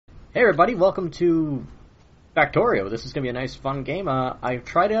Hey everybody, welcome to Factorio. This is going to be a nice fun game. I've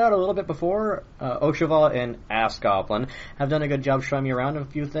tried it out a little bit before. Oshava and Ass Goblin have done a good job showing me around a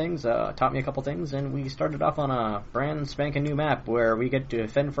few things, taught me a couple things, and we started off on a brand spanking new map where we get to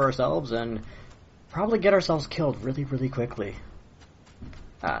fend for ourselves and probably get ourselves killed really, really quickly.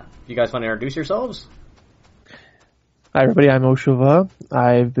 You guys want to introduce yourselves? Hi everybody, I'm Oshava.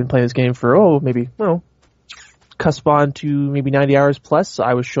 I've been playing this game for, maybe, cusp on to maybe 90 hours plus.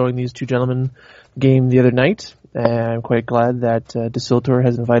 I was showing these two gentlemen game the other night, and I'm quite glad that Desiltor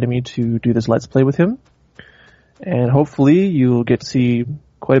has invited me to do this Let's Play with him. And hopefully you'll get to see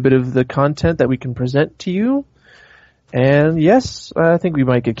quite a bit of the content that we can present to you. And yes, I think we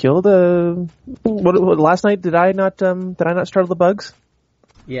might get killed. Last night, did I not startle the bugs?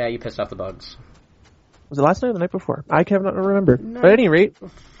 Yeah, you pissed off the bugs. Was it last night or the night before? I cannot remember. But at any rate,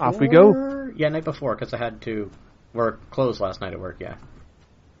 off we go. Yeah, night before, because I had to work closed last night at work, yeah.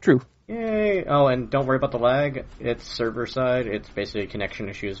 True. Yay! Oh, and don't worry about the lag. It's server side. It's basically connection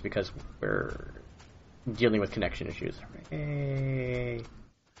issues because we're dealing with connection issues. Yay!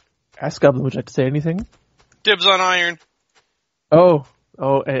 Ask Goblin, would you like to say anything? Dibs on iron.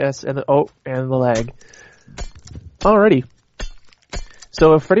 Yes, and the lag. Alrighty.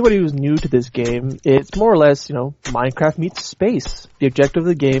 So for anybody who's new to this game, it's more or less, Minecraft meets space. The objective of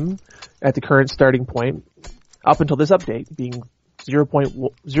the game at the current starting point, up until this update, being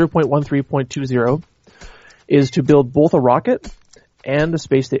 0.13.20, is to build both a rocket and a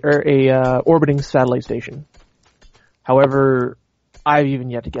orbiting satellite station. However, I've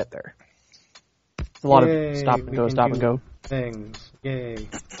even yet to get there. It's a lot of stop and go. Things. Yay.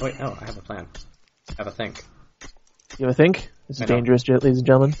 Oh, wait, no, I have a plan. I have a think. You have a think? This is dangerous, ladies and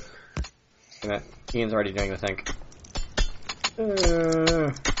gentlemen. Ian's already doing the think.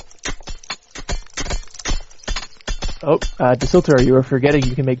 Desiltor, you were forgetting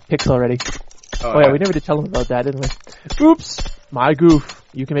you can make picks already. Oh yeah, we never did tell him about that, didn't we? Oops! My goof.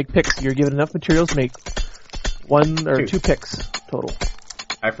 You can make picks. You're given enough materials to make one or two picks total.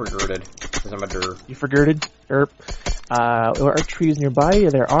 I forgirded, because I'm a derp. You forgirded? Derp. There are trees nearby.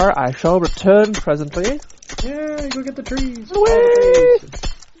 There are. I shall return presently. Yeah, go get the trees. Away!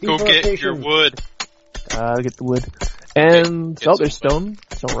 Go get your wood. Get the wood. And, there's stone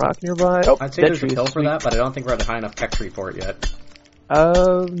rock nearby. I'd say there's a hill for that, but I don't think we're at a high enough tech tree for it yet.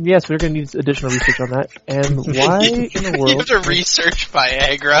 Yes, we're gonna need additional research on that. And why in the world... You have to research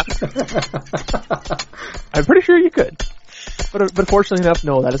Viagra. I'm pretty sure you could. But fortunately enough,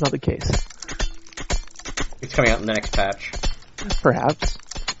 no, that is not the case. It's coming out in the next patch. Perhaps.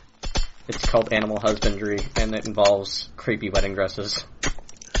 It's called Animal Husbandry, and it involves creepy wedding dresses.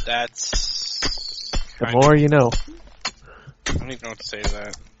 That's... The more you know. I don't even know what to say to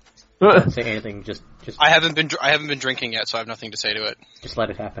that. Don't say anything, just... I haven't been drinking yet, so I have nothing to say to it. Just let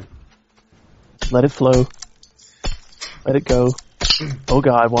it happen. Let it flow. Let it go. Oh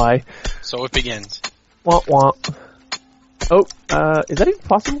god, why? So it begins. Womp womp. Is that even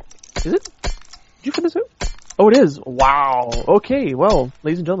possible? Is it? Did you finish it? Oh, it is. Wow. Okay, well,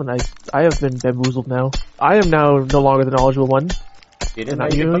 ladies and gentlemen, I have been bamboozled now. I am now no longer the knowledgeable one. You didn't know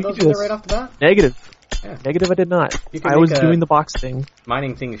you could put those in there right off the bat? Negative. Yeah. Negative, I did not. I was doing the box thing.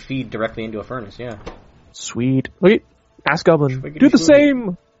 Mining thing feed directly into a furnace, yeah. Sweet. Wait, Ask Goblin. Do the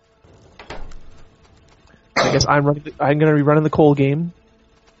same! I guess I'm going to be running the coal game.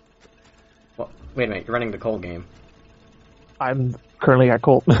 Well, wait a minute, you're running the coal game. I'm currently at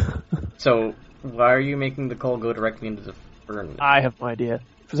coal. So, why are you making the coal go directly into the furnace? I have no idea.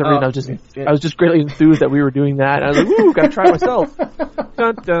 For some reason, I was just greatly enthused that we were doing that. I was like, "Woo, gotta try myself."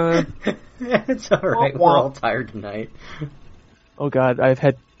 Dun dun. It's all right. We're all tired tonight. Oh god, I've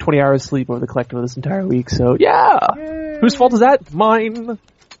had 20 hours sleep over the collective of this entire week. So yeah, yay. Whose fault is that? Mine.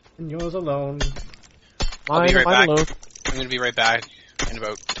 And yours alone. I'll be right back. Alone. I'm going to be right back in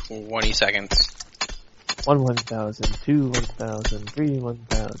about 20 seconds. 1,000, 2, 1,000, 3,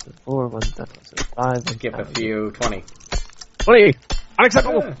 1,000, 4, 1,000, 5, Skip a few. 20. 20!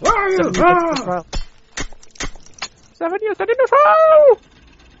 Unacceptable! Where are you? 7 years into the trial!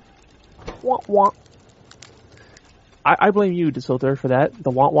 Wah wah. I blame you, Desiltor, for that. The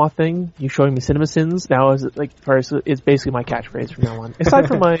wah wah thing, you showing me CinemaSins, now is it's basically my catchphrase from now on. Aside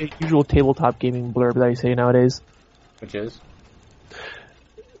from my usual tabletop gaming blurb that I say nowadays. Which is?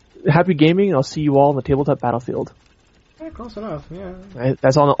 Happy gaming, and I'll see you all on the tabletop battlefield. Yeah, close enough, yeah.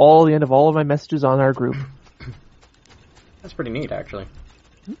 That's on the end of all of my messages on our group. That's pretty neat, actually.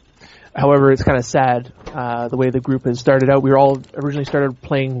 However, it's kind of sad, the way the group has started out. We were all originally started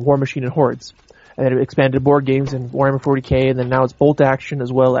playing War Machine and Hordes. And then it expanded to board games in Warhammer 40k, and then now it's Bolt Action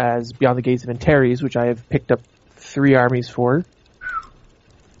as well as Beyond the Gates of Antares, which I have picked up 3 armies for.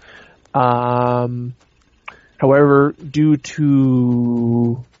 However, due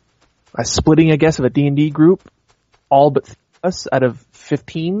to a splitting, I guess, of a D&D group, all but us out of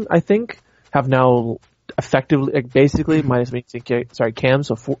 15, I think, have now effectively, basically, minus me, Cam,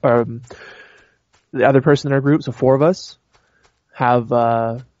 so the other person in our group, so 4 of us, have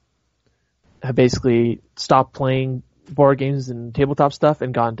basically stopped playing board games and tabletop stuff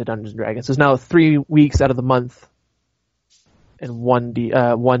and gone to Dungeons and Dragons. So it's now 3 weeks out of the month and one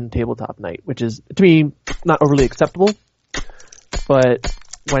tabletop night, which is, to me, not overly acceptable. But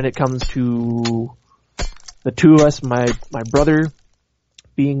when it comes to the 2 of us, my brother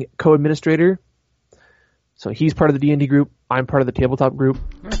being co-administrator, so he's part of the D&D group, I'm part of the tabletop group.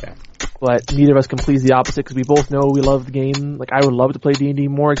 Okay. But neither of us can please the opposite because we both know we love the game. Like, I would love to play D&D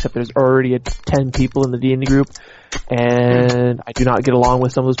more, except there's already 10 people in the D&D group, and I do not get along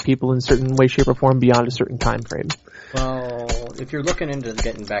with some of those people in a certain way, shape, or form beyond a certain time frame. Well, if you're looking into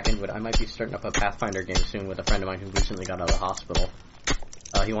getting back into it, I might be starting up a Pathfinder game soon with a friend of mine who recently got out of the hospital.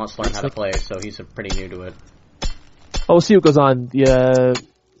 He wants to learn how to play, so he's pretty new to it. Oh, we'll see what goes on.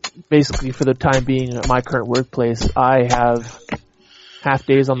 Basically, for the time being at my current workplace, I have half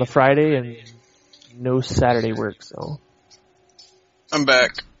days on the Friday and no Saturday work, so. I'm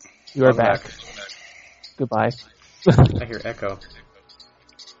back. You are back. Goodbye. I hear echo.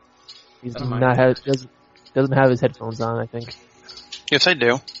 He doesn't have his headphones on, I think. Yes, I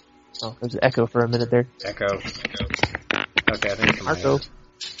do. Oh, there's an echo for a minute there. Echo. Okay, I think it's Marco.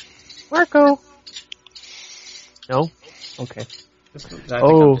 Marco! No? Okay.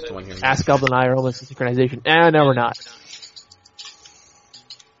 Oh, Ask Goblin and I are almost in synchronization. No, we're not.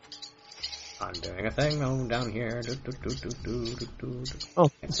 I'm doing a thing down here. Oh,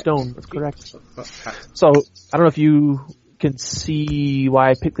 stone. That's correct. So, I don't know if you can see why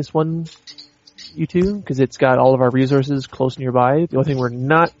I picked this one, you two, because it's got all of our resources close nearby. The only thing we're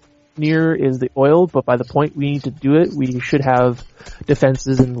not near is the oil, but by the point we need to do it, we should have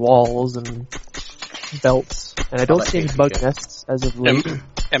defenses and walls and belts. And I don't see any bug nests as of late.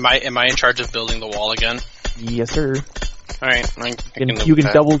 Am I in charge of building the wall again? Yes, sir. Alright, you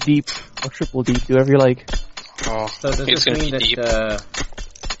can double deep or triple deep, do whatever you like. Oh, so does this mean that,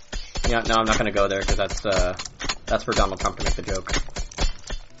 yeah, no, I'm not gonna go there, because that's for Donald Trump to make the joke.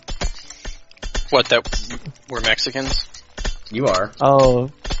 What, that we're Mexicans? You are. Oh,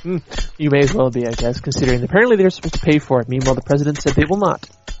 you may as well be, I guess, considering apparently they're supposed to pay for it. Meanwhile, the president said they will not.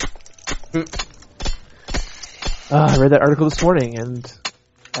 I read that article this morning, and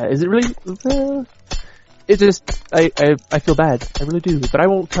is it really? It just I feel bad. I really do, but I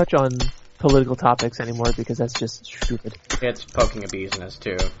won't touch on political topics anymore because that's just stupid. It's poking a bee's nest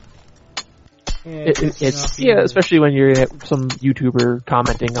too. It's yeah, especially when you're some YouTuber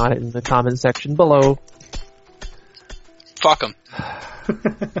commenting on it in the comment section below. Fuck them.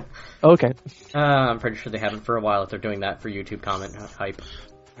 Okay. I'm pretty sure they haven't for a while if they're doing that for YouTube comment hype.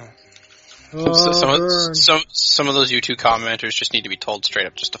 So some of those YouTube commenters just need to be told straight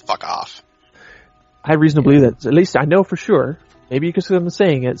up just to fuck off. I have reason to believe that. At least I know for sure. Maybe because I'm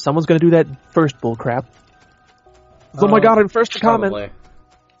saying it, someone's going to do that first bull crap. Oh my god, I'm first to comment. Probably.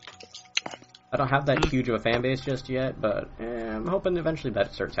 I don't have that huge of a fan base just yet, but I'm hoping eventually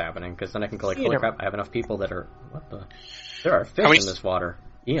that starts happening, because then I can go like, holy crap, I have enough people that are, what the? There are fish in this water.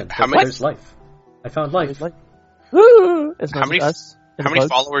 Ian, there's life. I found life. Woo! How many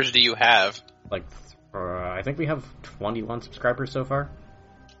followers do you have? Like, I think we have 21 subscribers so far.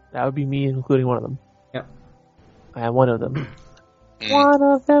 That would be me, including one of them. Yep. I am one of them. One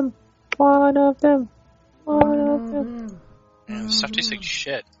of them. One of them. One of them. Man, this stuff tastes like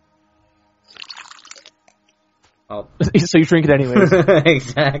shit. Oh. So you drink it anyways.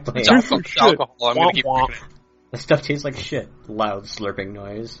 Exactly. It's alcohol. I'm gonna keep drinking it. The stuff tastes like shit. Loud slurping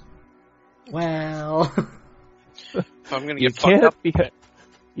noise. Well. I'm gonna get fucked up. You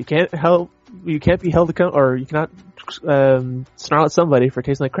can't be held accountable, or you cannot snarl at somebody for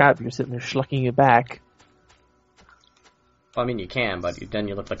tasting like crap if you're sitting there schlucking it back. Well, I mean, you can, but then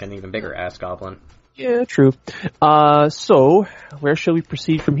you look like an even bigger ass goblin. Yeah, true. So, where shall we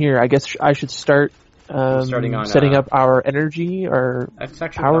proceed from here? I guess I should start setting up our energy, or that's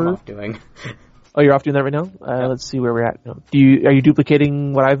actually power. what I'm off doing. Oh, you're off doing that right now? Yep. Let's see where we're at now. Are you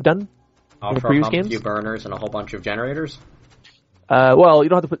duplicating what I've done? I'll throw up a few burners and a whole bunch of generators. Well, you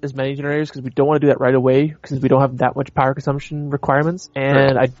don't have to put as many generators because we don't want to do that right away because we don't have that much power consumption requirements,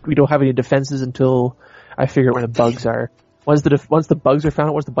 and we don't have any defenses until I figure out where the bugs are. Once the bugs are found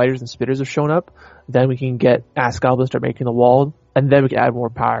out, once the biters and spitters have shown up, then we can get Ask Goblin start making the wall, and then we can add more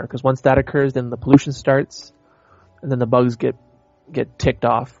power. Because once that occurs, then the pollution starts, and then the bugs get ticked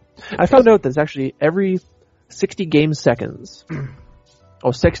off. I found out that it's actually every 60 game seconds,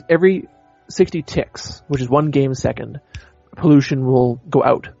 every 60 ticks, which is 1 game second, pollution will go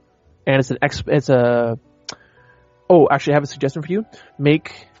out. And actually I have a suggestion for you.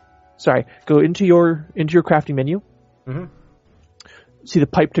 Go into your crafting menu. Mm-hmm. See the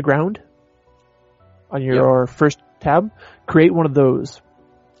pipe to ground on your first tab? Create one of those.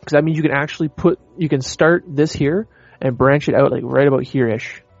 Because that means you can start this here and branch it out like right about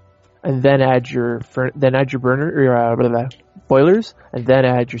here-ish. And then add your burner, or boilers, and then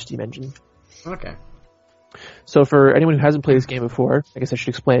add your steam engine. Okay. So for anyone who hasn't played this game before, I guess I should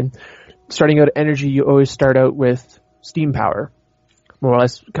explain. Starting out at energy, you always start out with steam power. More or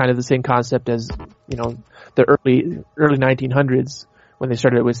less kind of the same concept as, the early 1900s when they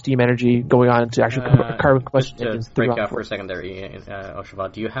started with steam energy going on to actual carbon combustion engines. Just to break out for a second there,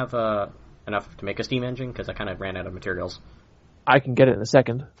 Oshava, do you have enough to make a steam engine? Because I kind of ran out of materials. I can get it in a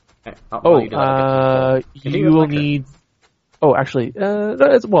second. Okay. You will need... Oh, actually, I'm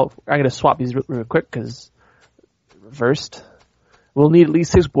going to swap these real quick because first, we'll need at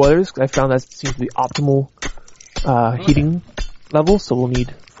least 6 boilers because I found that seems to be optimal heating level, so we'll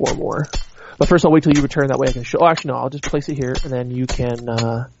need 4 more. But first, I'll wait till you return. That way, I can show. Oh, actually, no. I'll just place it here, and then you can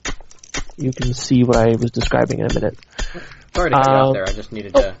see what I was describing in a minute. Sorry to cut you off there. I just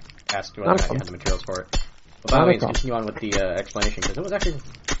needed to ask whether or not you had the materials for it. Well, by the way, let's continue on with the explanation because it was actually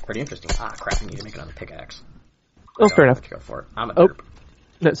pretty interesting. Ah, crap! I need to make another pickaxe. Oh, fair enough. For it. I'm a derp.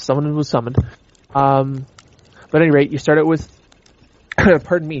 No, someone was summoned. But at any rate, you start out with.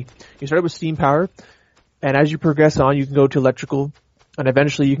 Pardon me. You start out with steam power, and as you progress on, you can go to electrical. And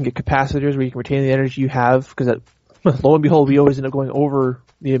eventually you can get capacitors where you can retain the energy you have, because lo and behold, we always end up going over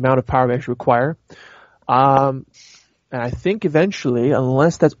the amount of power we actually require. And I think eventually,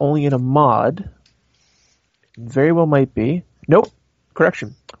 unless that's only in a mod, very well might be. Nope.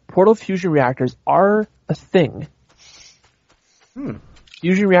 Correction. Portal fusion reactors are a thing.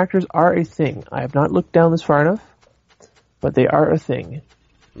 Fusion reactors are a thing. I have not looked down this far enough, but they are a thing.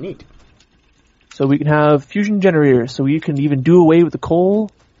 Neat. So we can have fusion generators, so we can even do away with the coal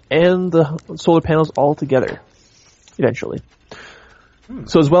and the solar panels all together, eventually.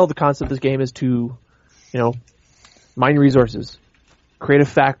 So as well, the concept of this game is to, mine resources, create a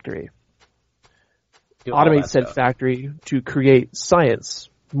factory, automate said factory to create science,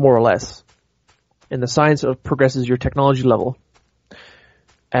 more or less. And the science progresses your technology level.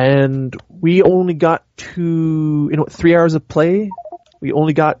 And we only got to, 3 hours of play. We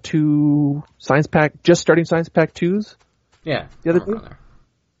only got to just starting Science Pack 2s. Yeah. The other day?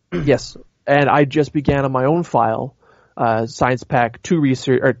 Yes. And I just began on my own file, Science Pack 2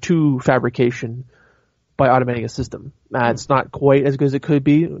 research, or 2 fabrication by automating a system. It's not quite as good as it could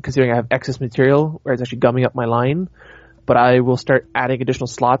be, considering I have excess material, where it's actually gumming up my line. But I will start adding additional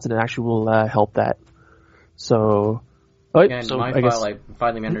slots, and it actually will help that. So... And my file, I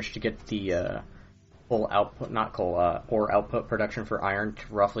finally managed to get the... full output, not coal, ore output production for iron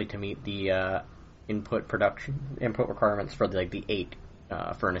roughly to meet the input requirements for the 8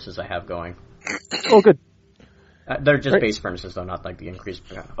 furnaces I have going. Oh, good. They're just base furnaces though, not like the increased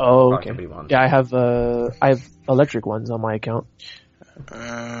productivity ones. Yeah, I have electric ones on my account.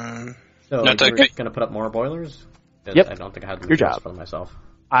 So you're going to put up more boilers? Yep. I don't think I have the Your job for them myself.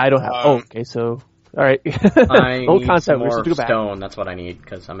 I don't have. Okay, so all right. I need concept. some more stone. That's what I need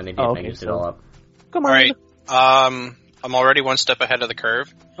because I'm an idiot and I used it all up. Come on. All right. I'm already one step ahead of the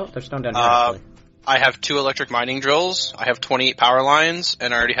curve. Oh, there's stone down here, actually. I have 2 electric mining drills, I have 28 power lines,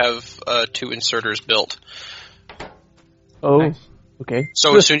 and I already have 2 inserters built. Oh, nice. Okay.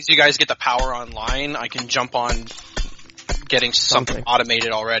 So as soon as you guys get the power online, I can jump on getting something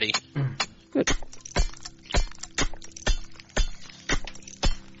automated already. Good.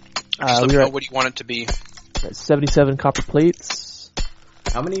 Just let me know what do you want it to be. 77 copper plates.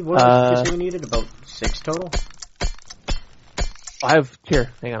 How many boilers did you say we needed? About 6 total?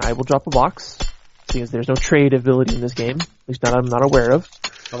 Hang on, I will drop a box, seeing as there's no trade ability in this game, at least I'm not aware of.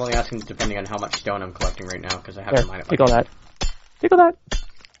 I'm only asking depending on how much stone I'm collecting right now, because I have to mine it. Take all that.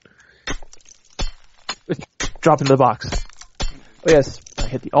 Drop into the box. Oh yes, I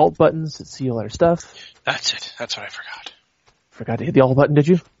hit the Alt buttons to see all our stuff. That's it, that's what I forgot. Forgot to hit the Alt button, did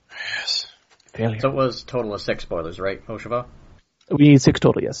you? Yes. Failure. So it was total of 6 boilers, right, Oshava? We need 6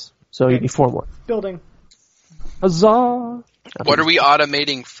 total, yes. So you need 4 more. Building. Huzzah! What are we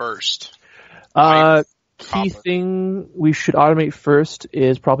automating first? Key thing we should automate first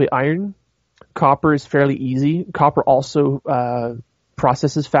is probably iron. Copper is fairly easy. Copper also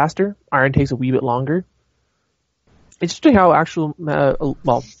processes faster. Iron takes a wee bit longer. It's interesting how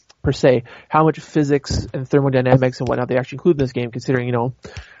per se, how much physics and thermodynamics and whatnot they actually include in this game, considering,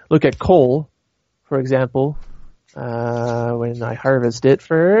 look at coal, for example. when I harvest it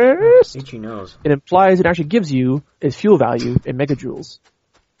first, Ichi knows. it implies it actually gives you its fuel value in megajoules.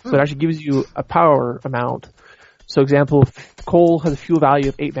 So it actually gives you a power amount. So example, coal has a fuel value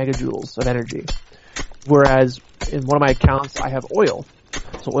of 8 megajoules of energy. Whereas in one of my accounts, I have oil.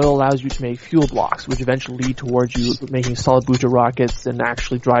 So oil allows you to make fuel blocks, which eventually lead towards you making solid booster rockets and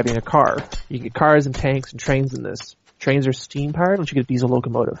actually driving a car. You can get cars and tanks and trains in this. Trains are steam powered, unless you get a diesel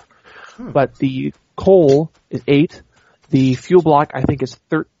locomotive. But the coal is 8. The fuel block, I think, is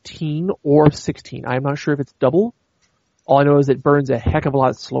 13 or 16. I'm not sure if it's double. All I know is it burns a heck of a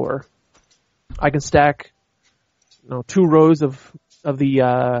lot slower. I can stack, 2 rows of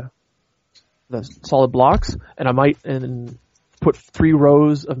the solid blocks, and I might put 3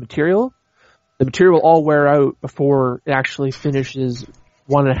 rows of material. The material will all wear out before it actually finishes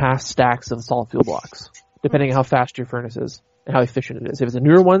 1.5 stacks of solid fuel blocks, depending on how fast your furnace is and how efficient it is. If it's the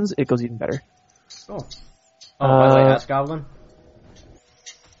newer ones, it goes even better. Cool. Oh, by the way, Ask Goblin.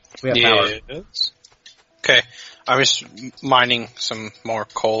 We have power. Yes. Okay, I was mining some more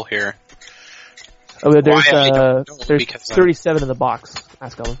coal here. Oh, there's Why, I don't know, there's because 37 in the box.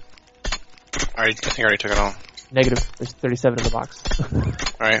 Ask Ellen. I think I already took it all. Negative. There's 37 in the box.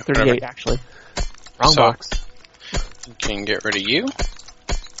 Alright, 38 actually. Wrong So- box. Can get rid of you.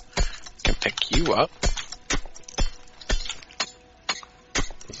 Can pick you up.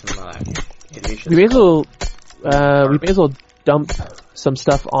 Some, We may as well dump some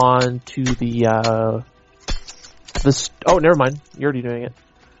stuff onto the oh, never mind. You're already doing it.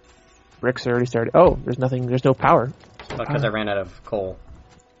 Bricks are already started. Oh, there's no power. Because I ran out of coal.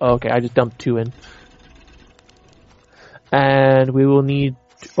 Oh, okay, I just dumped 2 in. And we will need,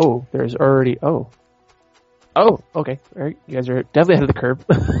 there's already, okay. Alright, you guys are definitely ahead of the curve.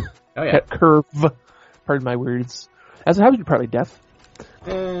 Oh yeah. Curve. Pardon my words. As it happens, you're partly deaf.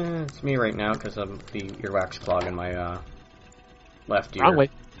 It's me right now because of the earwax clog in my left ear.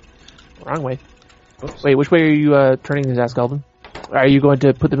 Wrong way. Oops. Wait, which way are you turning these, Ask Alvin? Are you going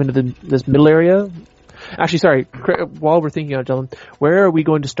to put them into this middle area? Actually, sorry. While we're thinking on it, gentlemen, where are we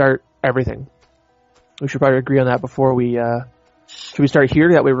going to start everything? We should probably agree on that before we. Should we start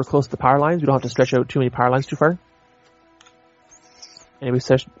here? That way we're close to the power lines. We don't have to stretch out too many power lines too far. Any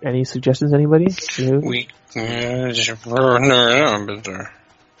suggestions? Anybody?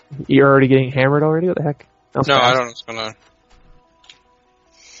 You're already getting hammered already. What the heck? No, I don't know what's going on.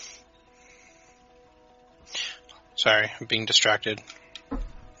 Sorry, I'm being distracted.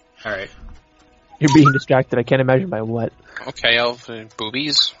 Alright. You're being distracted. I can't imagine by what. Okay,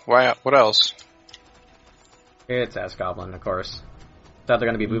 boobies? Why? What else? It's Ask Goblin, of course. It's either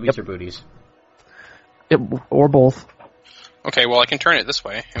going to be boobies or booties. Or both. Okay, well I can turn it this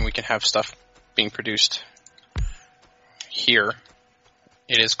way, and we can have stuff being produced here.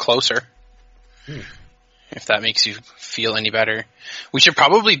 It is closer. If that makes you feel any better. We should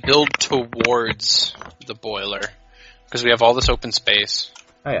probably build towards the boiler, because we have all this open space.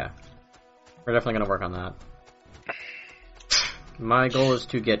 Oh yeah. We're definitely going to work on that. My goal is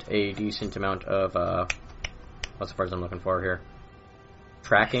to get a decent amount of, what's the word I'm looking for here?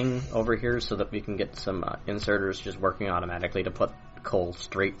 Tracking over here so that we can get some inserters just working automatically to put coal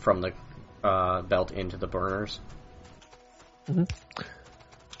straight from the belt into the burners. Mm-hmm.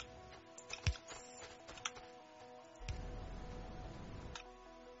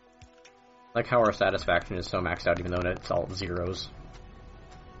 Like how our satisfaction is so maxed out even though it's all zeros.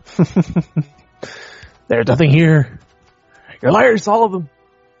 There's nothing here. You're liars, all of them.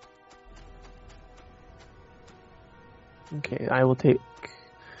 Okay, I will take...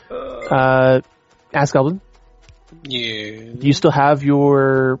 Ask Goblin. Yeah. Do you still have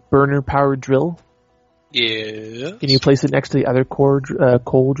your burner-powered drill? Yeah. Can you place it next to the other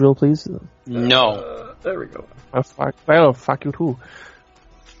coal drill, please? No. There we go. Oh, fuck. Well, fuck you too.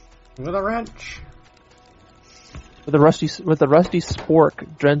 With a wrench. With the rusty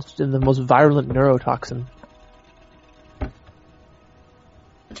spork drenched in the most virulent neurotoxin.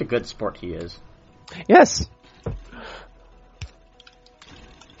 Such a good sport he is. Yes.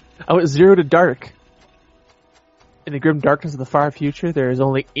 I went 0 to dark. In the grim darkness of the far future, there is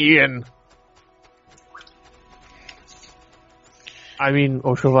only Ian. I mean,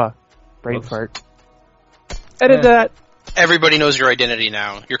 Oshova. Brain Oops. fart. Edit that! Everybody knows your identity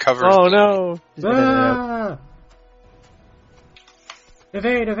now. Your cover is Oh blue. no! Just edit it out. Ah!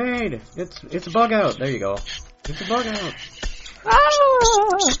 Evade! It's a bug out. There you go. It's a bug out.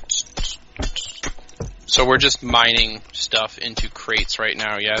 Ah! So we're just mining stuff into crates right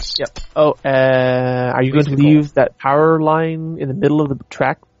now, yes? Yep. Oh, are you going to leave that power line in the middle of the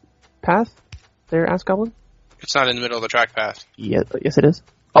track path there, Ask Goblin? It's not in the middle of the track path. Yeah, yes it is.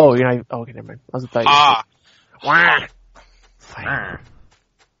 Oh, you're not. Oh, okay, never mind. I was thought. I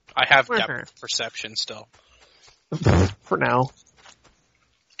have depth perception still. For now.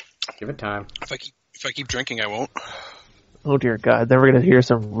 Give it time. If I keep drinking, I won't. Oh dear God! Then we're gonna hear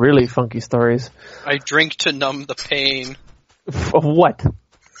some really funky stories. I drink to numb the pain. Of what?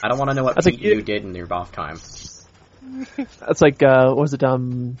 I don't want to know what you did in your off time. That's like, what was it?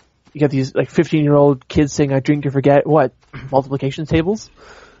 You got these like 15-year-old kids saying, "I drink to forget." What? Multiplication tables?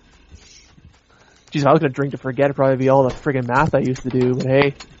 Geez, if I was gonna drink to forget, it'd probably be all the friggin' math I used to do. But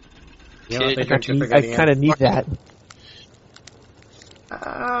hey, You know what they I drink to forget? kind of need that.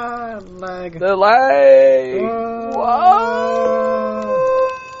 Leg. The leg. Whoa.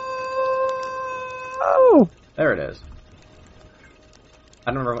 Whoa! There it is.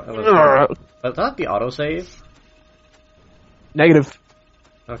 I don't remember. Was that the autosave? Negative.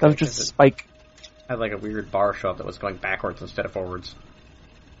 Okay, That was just Spike. had like a weird bar show up that was going backwards instead of forwards.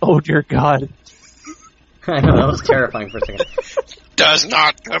 Oh dear God. I know, that was terrifying for a second. Does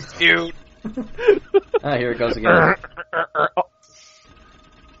not compute. Ah, here it goes again.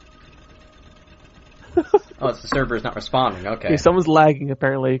 Oh, it's the server is not responding. Okay. Okay, someone's lagging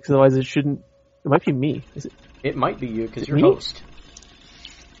apparently, because otherwise it shouldn't. It might be me. Is it? It might be you because you're Me? host.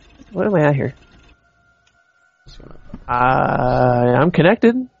 What am I at here? Just gonna- I'm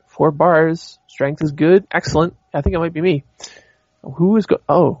connected. 4 bars. Strength is good. Excellent. I think it might be me. Who is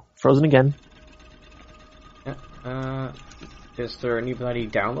Oh, frozen again. Yeah. Is there anybody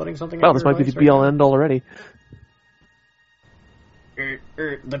downloading something? Well, this might be the be all end all already.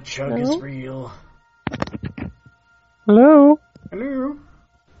 The chug is real. Hello. Hello.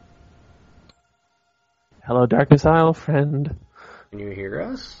 Hello, Darkness Isle friend. Can you hear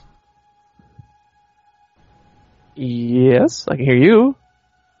us? Yes, I can hear you.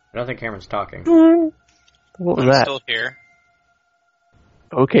 I don't think Cameron's talking. What was I'm that? still here.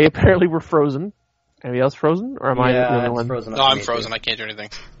 Okay, apparently we're frozen. Anybody else frozen? Or am I the only one? Frozen. No, I'm frozen. I can't do anything.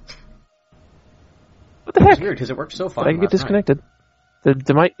 What the heck? It's weird because it worked so fine. I get last disconnected. Did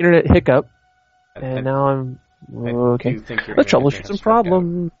my internet hiccup? night. And now I'm... Okay. Do think your Let's internet troubleshoot has some struck out.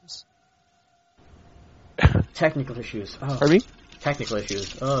 problems. Technical issues. Oh, Pardon me? technical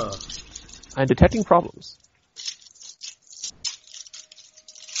issues. Oh. I'm detecting problems.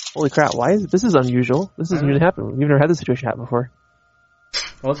 Holy crap, why is this is unusual. This doesn't usually happen. We've never had this situation happen before.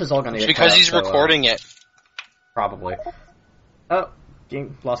 Well, this is all going to It's get because cut, he's so, recording it. Probably. Oh,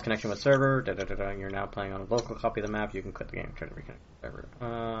 game lost connection with server. You're now playing on a local copy of the map. You can quit the game. Try to reconnect the server.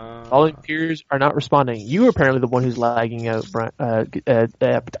 All peers are not responding. You are apparently the one who's lagging out, at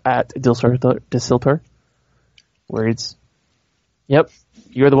Disiltor. Words. Yep.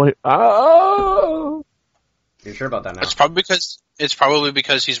 You're the one who... Oh! You're sure about that now? It's probably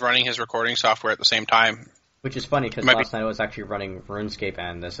because he's running his recording software at the same time. Which is funny because Might last night I was actually running RuneScape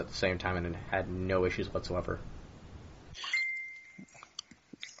and this at the same time and it had no issues whatsoever.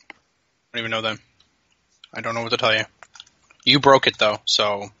 I don't even know them. I don't know what to tell you. You broke it though,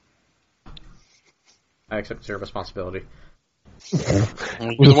 so I accept zero responsibility. you're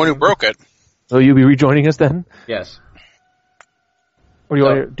the one who broke it. Will you be rejoining us then? Yes. Or do you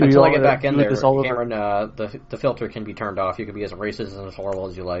So, want to until I get back in there, this all over? Cameron, the filter can be turned off. You can be as racist and as horrible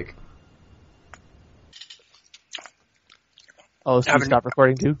as you like. Oh, so you stop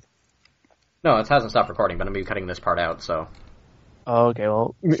recording too? No, it hasn't stopped recording, but I'm going to be cutting this part out, so... Oh, okay,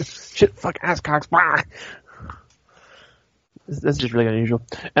 well... Shit, fuck, ass cocks, blah! This is just really unusual.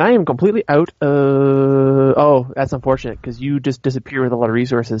 And I am completely out of... Oh, that's unfortunate, because you just disappear with a lot of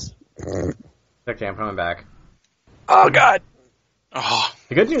resources. Okay, I'm coming back. Oh, God! Oh,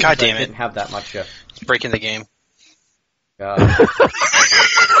 The good news God is I damn it. didn't have that much... it's breaking the game. God.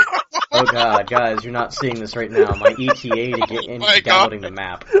 Oh god, guys, you're not seeing this right now. My ETA to get into downloading the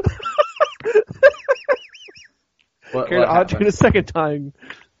map. What Here, I'll do it happened? a second time,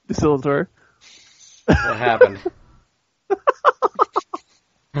 Disiltor. What happened?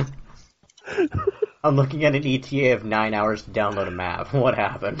 I'm looking at an ETA of 9 hours to download a map. What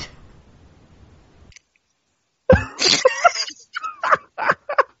happened?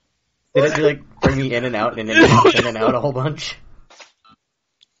 Did it like bring me in and out and in and out a whole bunch?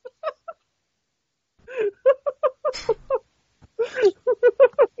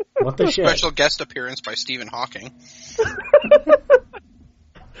 What the shit? Special guest appearance by Stephen Hawking.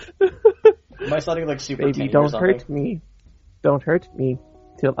 Am I sounding like super Baby, tame or don't something? hurt me. Don't hurt me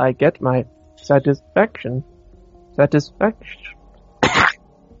till I get my satisfaction. Satisfaction.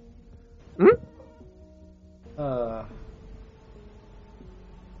 Hmm?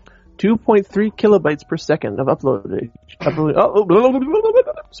 2.3 kilobytes per second of uploadage.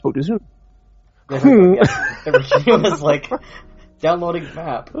 Spoke too soon. It was like Downloading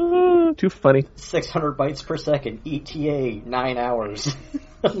map. Too funny. 600 bytes per second. ETA 9 hours.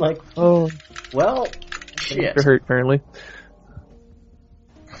 I'm like, Oh, well, shit. you're hurt apparently.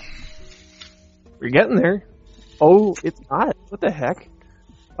 We're getting there. Oh, it's not. What the heck?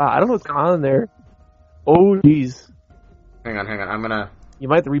 Wow, I don't know what's going on there. Oh, jeez. Hang on. I'm gonna... You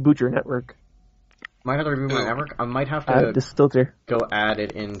might have to reboot your network. Might have to reboot my network. I might have to This filter. go add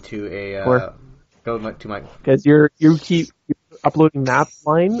it into a... go to my... Because you keep uploading map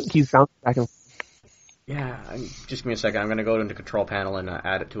line, keeps bouncing back and forth. Yeah, just give me a second. I'm gonna go into control panel and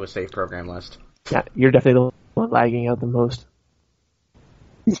add it to a safe program list. Yeah, you're definitely the one lagging out the most.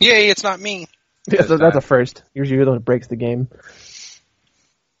 Yay, it's not me. Yeah, so that's a first. Usually you're the one that breaks the game.